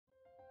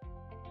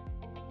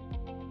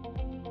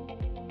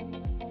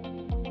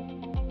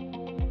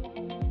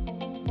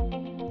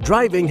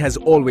Driving has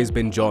always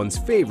been John's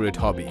favorite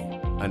hobby,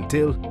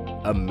 until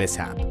a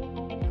mishap.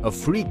 A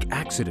freak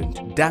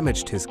accident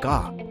damaged his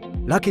car.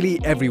 Luckily,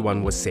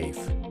 everyone was safe,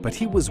 but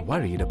he was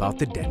worried about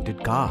the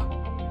dented car.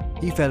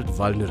 He felt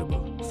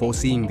vulnerable,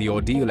 foreseeing the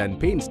ordeal and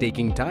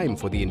painstaking time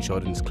for the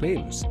insurance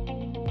claims.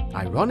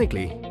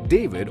 Ironically,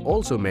 David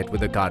also met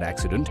with a car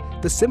accident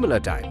the similar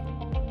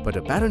time, but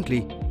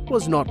apparently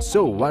was not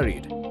so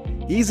worried.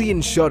 Easy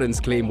insurance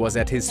claim was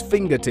at his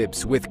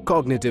fingertips with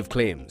Cognitive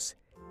Claims.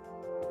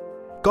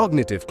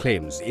 Cognitive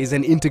Claims is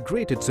an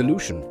integrated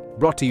solution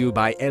brought to you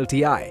by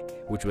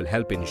LTI, which will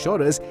help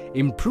insurers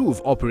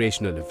improve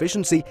operational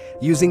efficiency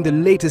using the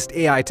latest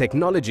AI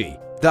technology,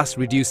 thus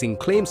reducing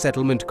claim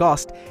settlement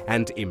cost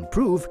and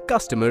improve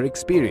customer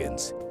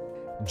experience.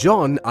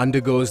 John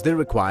undergoes the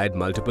required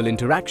multiple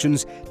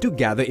interactions to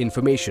gather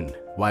information,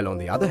 while on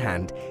the other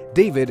hand,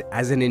 David,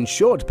 as an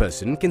insured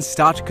person, can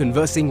start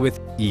conversing with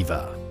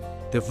Eva,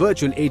 the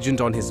virtual agent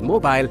on his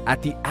mobile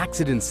at the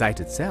accident site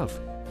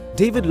itself.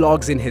 David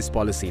logs in his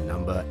policy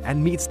number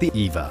and meets the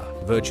Eva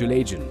virtual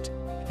agent.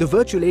 The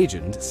virtual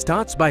agent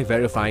starts by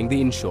verifying the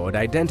insured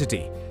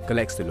identity,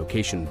 collects the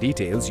location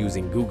details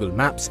using Google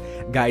Maps,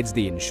 guides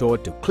the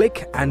insured to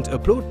click and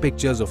upload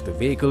pictures of the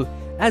vehicle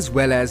as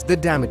well as the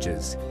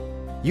damages.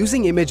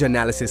 Using image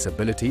analysis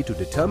ability to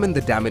determine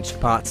the damaged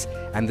parts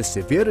and the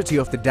severity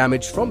of the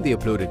damage from the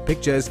uploaded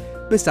pictures,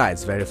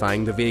 besides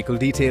verifying the vehicle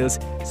details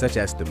such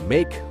as the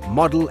make,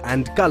 model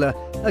and color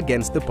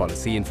against the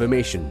policy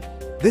information.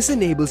 This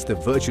enables the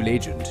virtual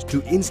agent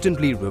to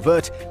instantly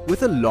revert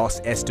with a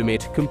loss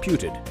estimate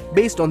computed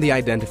based on the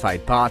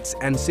identified parts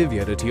and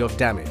severity of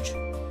damage.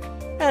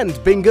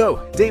 And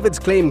bingo! David's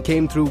claim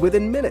came through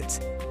within minutes,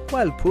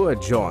 while poor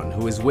John,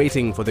 who is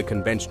waiting for the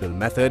conventional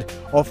method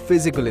of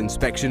physical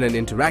inspection and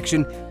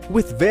interaction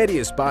with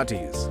various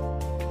parties.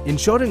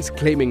 Insurance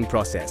claiming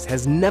process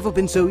has never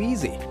been so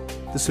easy.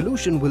 The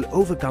solution will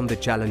overcome the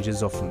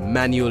challenges of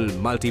manual,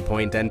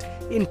 multi-point and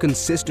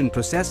inconsistent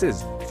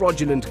processes,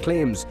 fraudulent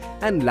claims,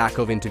 and lack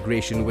of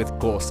integration with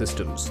core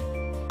systems.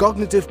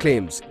 Cognitive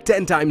Claims,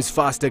 10 times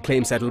faster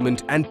claim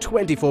settlement and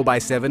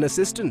 24/7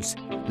 assistance.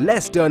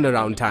 Less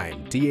turnaround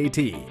time,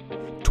 TAT.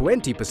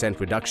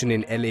 20% reduction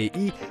in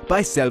LAE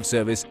by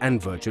self-service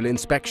and virtual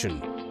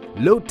inspection.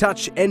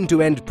 Low-touch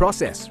end-to-end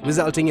process,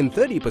 resulting in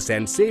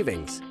 30%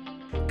 savings.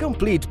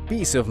 Complete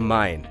peace of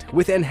mind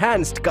with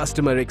enhanced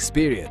customer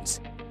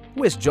experience.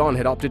 Wish John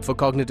had opted for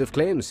Cognitive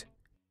Claims.